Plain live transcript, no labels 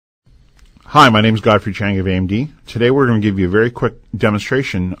Hi, my name is Godfrey Chang of AMD. Today we're going to give you a very quick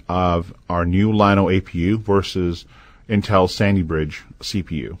demonstration of our new Llano APU versus Intel's Sandy Bridge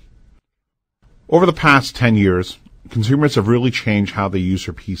CPU. Over the past 10 years, consumers have really changed how they use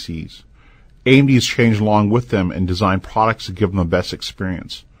their PCs. AMD has changed along with them and designed products to give them the best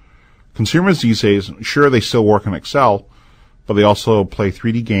experience. Consumers these days, sure, they still work in Excel, but they also play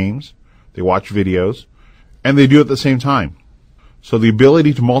 3D games, they watch videos, and they do it at the same time. So the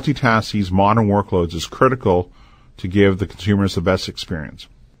ability to multitask these modern workloads is critical to give the consumers the best experience.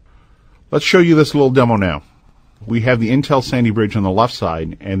 Let's show you this little demo now. We have the Intel Sandy Bridge on the left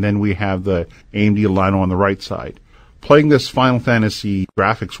side, and then we have the AMD Llano on the right side. Playing this Final Fantasy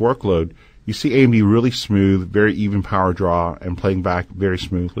graphics workload, you see AMD really smooth, very even power draw, and playing back very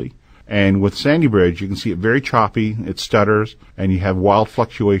smoothly. And with Sandy Bridge, you can see it very choppy, it stutters, and you have wild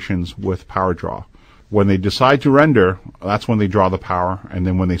fluctuations with power draw. When they decide to render, that's when they draw the power, and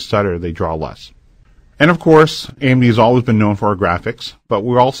then when they stutter, they draw less. And of course, AMD has always been known for our graphics, but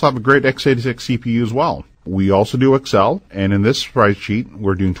we also have a great x86 CPU as well. We also do Excel, and in this spreadsheet,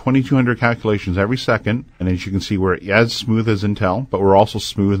 we're doing 2200 calculations every second, and as you can see, we're as smooth as Intel, but we're also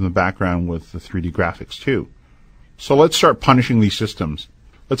smooth in the background with the 3D graphics too. So let's start punishing these systems.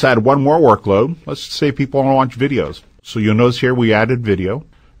 Let's add one more workload. Let's say people want to watch videos. So you'll notice here we added video.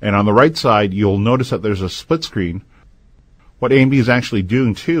 And on the right side, you'll notice that there's a split screen. What AMD is actually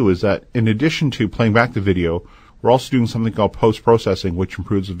doing too is that in addition to playing back the video, we're also doing something called post-processing, which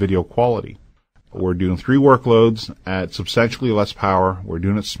improves the video quality. We're doing 3 workloads at substantially less power. We're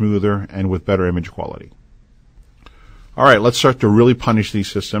doing it smoother and with better image quality. All right, let's start to really punish these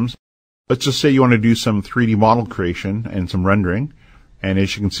systems. Let's just say you want to do some 3D model creation and some rendering. And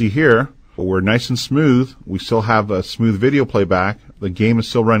as you can see here, we're nice and smooth. We still have a smooth video playback. The game is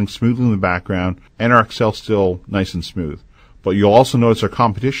still running smoothly in the background, and our Excel still nice and smooth. But you'll also notice our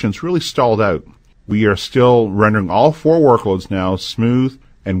competition's really stalled out. We are still rendering all 4 workloads now smooth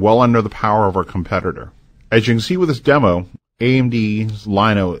and well under the power of our competitor. As you can see with this demo, AMD's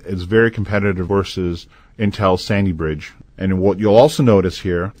Llano is very competitive versus Intel's Sandy Bridge. And what you'll also notice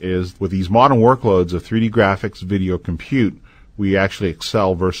here is with these modern workloads of 3D graphics, video, compute, we actually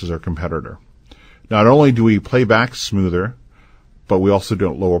excel versus our competitor. Not only do we play back smoother, but we also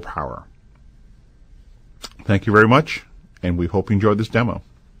do it lower power. Thank you very much, and we hope you enjoyed this demo.